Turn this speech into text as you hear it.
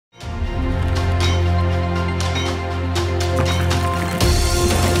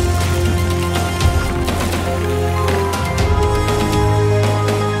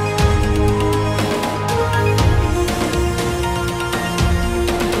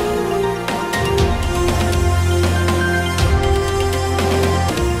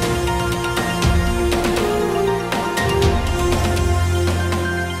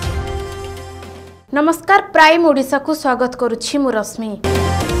नमस्कार प्राइम ओडिशा को स्वागत करुछि मु रश्मि।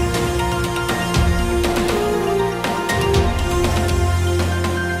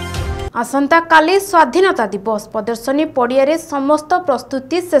 आसंता काली स्वाधीनता दिवस प्रदर्शनी पड़िया समस्त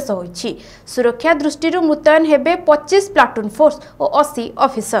प्रस्तुति शेष होईछि। सुरक्षा दृष्टि मुतयन हेबे 25 प्लाटून फोर्स और 80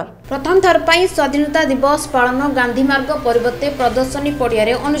 ऑफिसर। प्रथम थर पई स्वाधीनता दिवस पालन गांधी मार्ग परिवर्ते प्रदर्शनी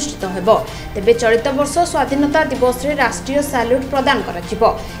पड़िया अनुष्ठित हेबो। तेबे चलित वर्ष स्वाधीनता दिवस रे राष्ट्रीय सैल्यूट प्रदान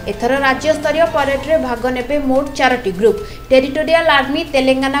कराजिबो। एथर राज्य स्तरीय परेड रे भाग नेबे मोट 4टी group. Territorial army,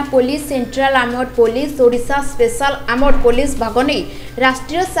 Telangana police, central armed police, Odisha special armed police भाग नै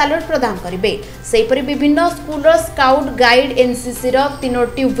राष्ट्रीय सैल्यूट प्रदान करिवे। सेहीपरि विभिन्न स्कूल स्काउट गाइड एनसीसी रो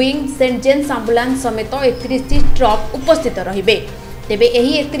 3टी विंग, सेंट जेम्स एम्बुलेंस समेत 31टी ट्रप उपस्थित रहिबे। तेबे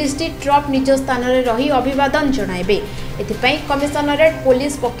एही 31टी ट्रप निज स्थान रे रही अभिवादन जणाइबे। एथिपई कमिशनरेट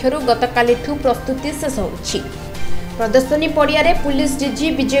पुलिस पक्षरु गतकालीठु प्रस्तुति शेष होछि। प्रदर्शनी पड़िया रे police DG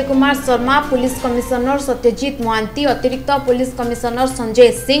Vijay Kumar Sharma, police commissioner Satyajit Mahanti, अतिरिक्त police commissioner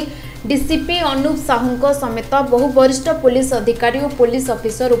Sanjay Singh, DCP Anoop Sahu समेत बहु वरिष्ठ पुलिस अधिकारी और पुलिस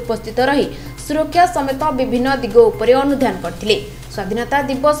ऑफिसर उपस्थित रही सुरक्षा समेत विभिन्न दिग उपरे अनुध्यान करथिले। स्वाधीनता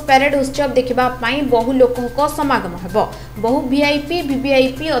दिवस परेड उत्सव देखिबा पई बहु लोकंक समागम हेबो। बहु वीआईपी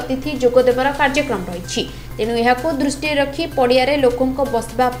वीवीआईपी अतिथि जोगदेवर कार्यक्रम रहिछि। तेनु एहाको दृष्टि रखी पड़िया रे लोकंक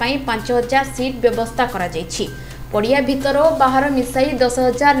बसबा पई 5000 सीट व्यवस्था करा जायछि। पड़िया भितर और बाहर मिसाई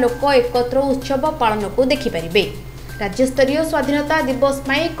 10,000 लोक एकत्र उत्सव पालन को देखि परिबे। राज्य स्तरीय स्वाधीनता दिवस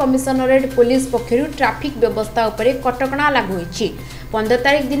में कमिशनरेट पुलिस पक्षरु ट्रैफिक व्यवस्था उपरे कटकणा लागू होईछि। 15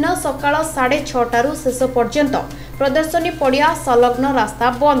 तारिख दिन सकाळ 6:30 शेष पर्यंत प्रदर्शनी पड़िया संलग्न रास्ता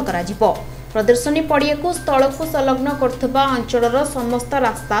बंद करा जिवो। प्रदर्शनी पड़िया को स्थल को संलग्न करथबा अंचलर समस्त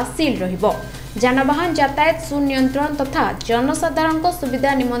रास्ता सील रहिबो। जानवाहन यातायात सुनियंत्रण तथा जनसाधारण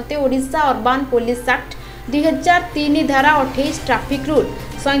सुविधा निमंते ओडिशा अर्बन पुलिस एक्ट 2003 धारा 28 ट्रैफिक रूल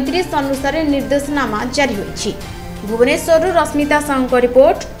 37 अनुसार निर्देशनामा जारी होईछि। Bhubaneswar Rashmita Sahu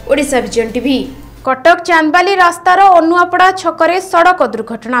report, Odisha vision TV. Cuttack chandbali रास्तार अनुआपड़ा छकरे सड़क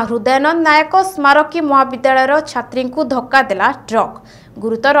दुर्घटना। हृदयानंद नायक स्मारकी महाविद्यालय छात्री को धक्का देला ट्रक।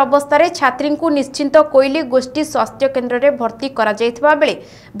 गुरुतर अवस्था छात्री को निश्चिंत कोइली गोष्ठी स्वास्थ्य केन्द्र में भर्ती करा जायथिबा बेले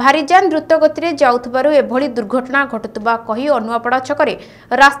भारीजान द्रुत गति जाउथबारु एभली दुर्घटना घटुतबा कही अनुआपड़ा छकरे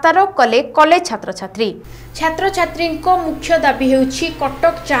रास्ता रोक कले कॉलेज छात्र छात्री मुख्य दाबी हेउछि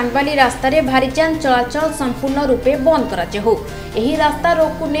कटक चांदबाली रास्ता रे भारीजान चलाचल संपूर्ण रूपे बंद करा जाहु। एही रास्ता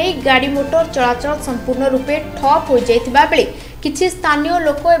रोक को नै गाड़ी मोटर चलाचल संपूर्ण रूपे ठप हो जायथिबा बेले किछि स्थानीय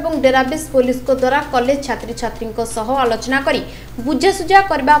लोक एवं डेराबेस पुलिस को द्वारा कॉलेज छात्री सह आलोचना करी बुझासुझा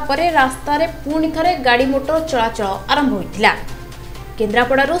करबा परे रास्ता रे पुणी थरे गाड़ी मोटर चलाचल आरंभ होइथिला।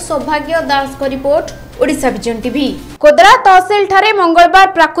 केन्द्रापड़ारू सौभाग्य दास को report, Odisha vision TV. Kodra tehsil ठारे मंगलवार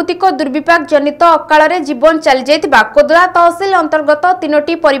प्राकृतिक दुर्विपाक जनित अकाल जीवन चली जाइतिबा कोदरा तहसिल अंतर्गत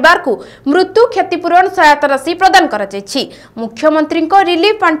 3टी परिवार को मृत्यु क्षतिपूरण सहायता राशि प्रदान करा जायछि। मुख्यमंत्री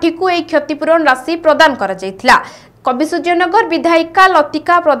रिलीफ पांठी को एही क्षतिपूरण राशि प्रदान करा जायथिला। कविसूर्यनगर विधायिका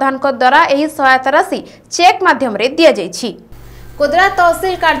लतिका प्रधान द्वारा यह सहायता राशि चेक माध्यम रे दिया जायछि। कोदरा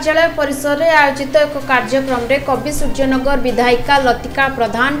तहसिल कार्यालय परिसर में आयोजित एक कार्यक्रम में कविसूर्यनगर विधायिका लतिका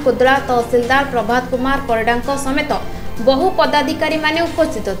प्रधान, कोदरा तहसिलदार प्रभात कुमार परिडा समेत बहु पदाधिकारी माने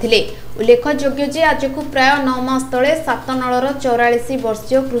उपस्थित थिले। उल्लेखयोग्य जे आज को प्राय 9 मास तले 7 नलर 44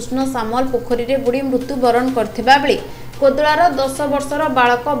 वर्षीय कृष्ण सामल पोखरी रे बुड़ी मृत्युवरण करथिबा बेले कोदरार 10 वर्षर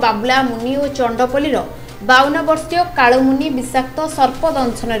बालक बाबुला मुनि और चंडपल्लीर 52 वर्षीय कालमुनि विषाक्त सर्प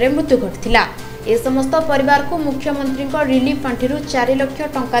दंशन में मृत्यु घटिथिला। ए समस्त परिवार को मुख्यमंत्री रिलीफ पांठी 4 लाख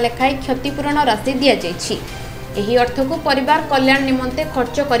टंका लेखाएं क्षतिपूरण राशि दि जाइछि। एही अर्थ को परिवार कल्याण निमंते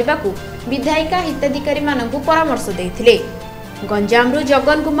खर्च करने को विधायिका हिताधिकारी मानकु परामर्श देथिले। गंजामरू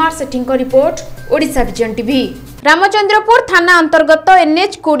जगन कुमार सेठी report, Odisha vision TV. Ramchandrapur थाना अंतर्गत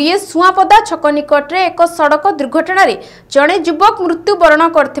NH 20 सुआपदा छक निकट रे एक सड़क दुर्घटना रे जड़े युवक मृत्युवरण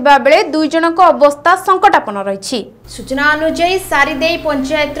करथिबा बेले 2 जनक अवस्था संकटापन रही। सूचना अनुसार सारीदेई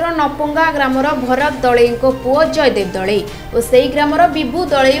पंचायत नपंगा ग्रामर भरत दलई पुओ जयदेव दलई और सेही ग्रामर विभू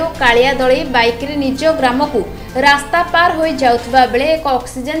दलई और कालिया दलई बाइक रे निज ग्राम को रास्ता पार हो जाउथबा बेले एक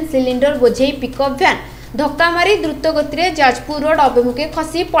ऑक्सीजन सिलिंडर बोझेई पिकअप वैन धक्का मारी द्रुत गति जाजपुर रोड अभिमुखे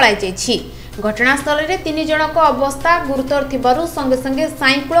खसी पलाई जाइछि। घटनास्थल में 3 जनक अवस्था गुरुतर थिबारु संगे संगे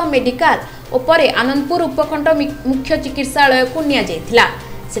साईकुल मेडिकल और आनंदपुर उपखंड मुख्य चिकित्सालय को निया जायथिला।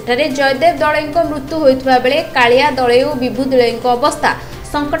 सेठारे जयदेव दलई मृत्यु होइतबा बेले कालिया दलई और विभू दलई अवस्था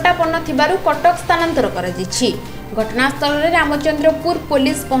संकटापन्न थिबारु कटक स्थानांतर करा जायछि। घटनास्थल में रामचंद्रपुर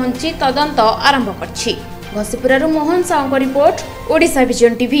पुलिस पहुंची तदंत आरंभ करछि। घसीपुरारू Mohan Sahu report, Odisha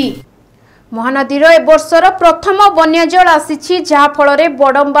vision TV. महानदीर ए वर्षर प्रथम बन्या जल आसी जहाँफल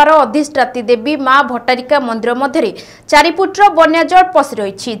बड़म्बार अधिष्ठात्री देवी माँ भट्टारिका मंदिर मध्य 4 फुट्र बन्या जल पशि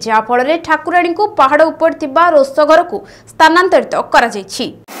रही जहाँफल ठाकुराणी को पहाड़ उपर रोष घर को स्थानांतरित करा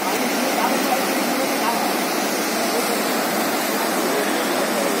जायछि।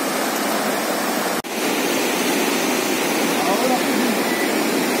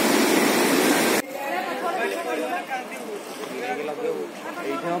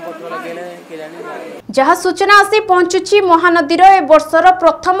 जहाँ सूचना आसी पहुंचुची महानदीर ए वर्षर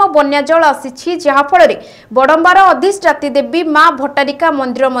प्रथम बन्या जल आसी जहाँफल बड़म्बार अधिष्ठात्री देवी माँ भट्टारिका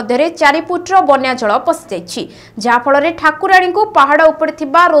मंदिर मध्य 4 फुट्र बन्या जल पशि जायछि जहाँफल ठाकुराणी को पहाड़ उपर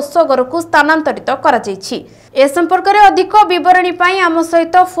रोष घर को स्थानांतरित करा जायछि। ए संपर्क में अधिक बरणी आम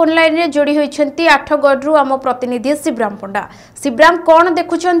सहित फोन लाइन रे जोड़ी होती आठगढ़ आम प्रतिनिधि शिवराम पंडा। शिवराम कौन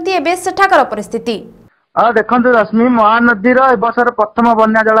देखुंट एवं सेठाकर परिस्थिति? देखो रश्मि महानदीर ए वर्षर प्रथम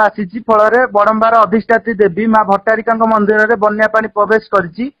बन्या जल आसी फल बड़म्बार अधिष्ठात्री देवी माँ भट्टारिका मंदिर में बन्या पानी प्रवेश कर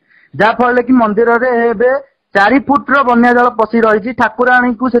मंदिर में 4 फुट्र बन्या जल पशि रही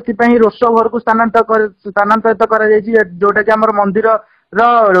ठाकुराणी को से रोष घर को स्थानांतरित कर जोटा कि आम मंदिर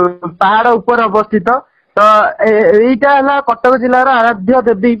पहाड़ उपर अवस्थित। तो यहीटा कटक जिलार आराध्य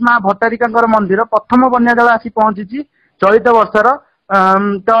देवी माँ भट्टारिका मंदिर प्रथम बन्या जल आसी पहुंची चलित वर्षर।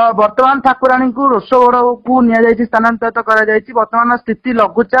 तो वर्तमान ठाकुराणी को रोषगढ़ को स्थानांतरित कर स्थिति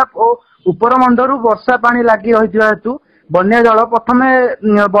लघुचाप और उपरमंडल वर्षा पानी लगी रही हेतु बन्या जल प्रथम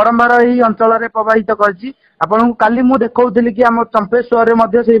बड़म्बार ही अंचल में प्रवाहित कर काली मु देखौली कि आम चंपेश्वर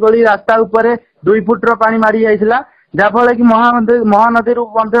में रास्ता उपर 2 फुट्र पानी मारी जाइला जहाँफल कि महानदी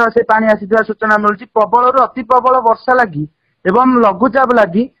मध्य से पानी आसी सूचना मिलूँ। प्रबल अति प्रबल वर्षा लगी एवं लघुचाप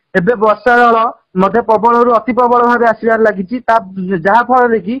लगी एबे वर्षा जल मध्य प्रबल अति प्रबल भाव आसबार लगी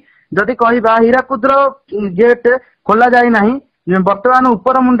जहाँफल कि जदि कहवा हीराकुद्र गेट खोल जाए ना बर्तमान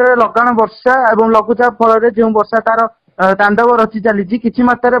उपर मुंडे लगाण वर्षा एवं लघुचाप फल जो वर्षा तार तांडव रचि चली किसी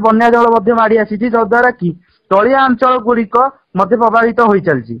मात्रा बन्या जल माड़ी आसी जद्वारा कि तलिया अंचल गुड़िक प्रभावित हो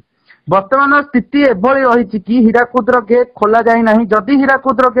चलती। वर्तमान स्थिति एभली रही कि हीराकुद्र गेट खोल जाए ना जदि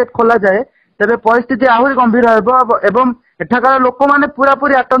हीराकुद्र गेट खोल जाए तेरे परिस्थिति आहरी गंभीर एवं एठाकार लोक मैंने पूरा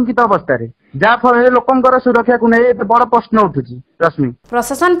पूरी आतंकित अवस्था जहाँफल लोकंर सुरक्षा को नहीं बड़ प्रश्न उठुची। रश्मि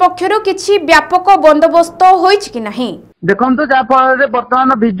प्रशासन पक्षरु किछि व्यापक बंदोबस्त होइछि कि नहीं देखंतु जहाँफल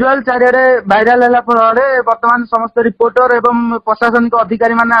बर्तमान विजुआल चारिआडे भाइराल होला फल बर्तमान समस्त रिपोर्टर एवं प्रशासनिक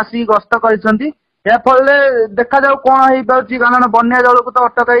अधिकारी माने आसी गस्त करिसंती या फल देखा जाऊ कौन हो पाउछि कारण बन्या जल को तो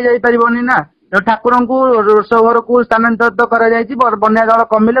अटकाई जाई परिबनी ना ठाकुर को रोष घर को स्थानांतरित कर बन्या जल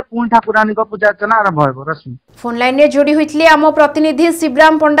कमिले पुणी ठाकुरानी पूजा अर्चना आरंभ हो। रश्मि फोन लाइन रे जोड़ी होइतले आम प्रतिनिधि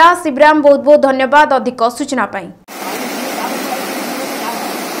शिवराम पंडा। शिवराम बहुत बहुत धन्यवाद अधिक सूचना पाई।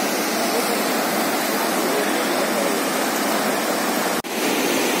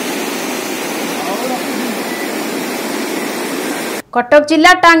 कटक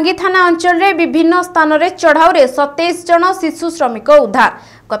जिला टांगी थाना अंचल रे विभिन्न स्थान रे चढ़ाऊ रे 27 जन शिशु श्रमिक उद्धार।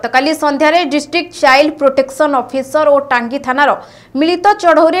 गतकाली संध्यारे डिस्ट्रिक्ट चाइल्ड प्रोटेक्शन ऑफिसर और टांगी थानार मिलित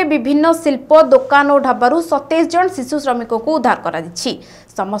चढ़ाऊ रे विभिन्न शिल्प दुकान और ढाबारू 27 जन शिशु श्रमिक को उद्धार करा दिछि।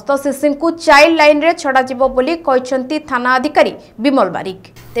 समस्त शिशु को चाइल्ड लाइन रे छड़ा जिवो बोली कहिसंती थाना अधिकारी विमल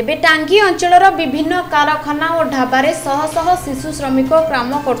बारिक। तेबे टांगी अंचलर विभिन्न कारखाना और ढाबारे शह शह शिशु श्रमिक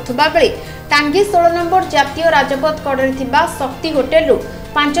काम करथुबा बेले टांगी 16 नंबर जातीय राजपथ कड़े थिबा शक्ति होटेल रु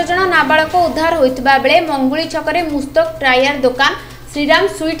 5 जन नाबालक उद्धार होइतबा बेले मंगुली छकरे मुस्तक टायर दुकान Shriram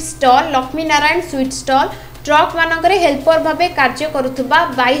sweet stall Lakshmi Narayan sweet stall truck मानकरे helper भाबे कार्य करुथुबा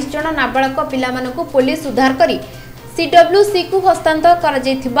 22 जन नाबालक पिलामानकु पुलिस उद्धार करी सीडब्ल्यूसी को हस्तांतर करा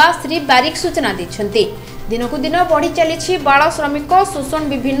जायथिबा श्री बारिक सूचना दैछन्ती। दिनकु दिन बढ़ी चली बाल श्रमिक शोषण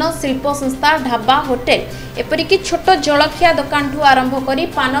विभिन्न शिल्प संस्था ढाबा होटेल एपरिकी छोट जलखिया दुकान ठू आरंभ करी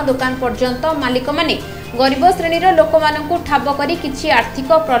पान दुकान पर्यंत मालिक माने गरीब श्रेणीर लोक मानकु ठाब करी किछि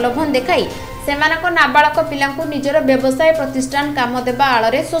आर्थिक प्रलोभन देखाई सेमानक नाबालक पिलांकु निजर व्यवसाय प्रतिष्ठान काम देबा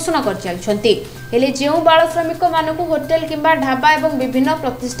आଳରେ शोषण कर चलछन्ती। हेले जेउ बाल श्रमिक मानकु होटेल किंबा ढाबा एवं विभिन्न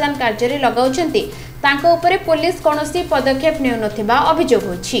प्रतिष्ठान कार्य लगाउछन्ती तांको उपरे पुलिस कोनोसी पदक्षेप नेउ नथिबा अभियोग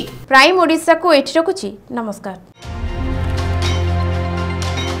होछि। प्राइम ओडिशा को एठी रखुछि। नमस्कार।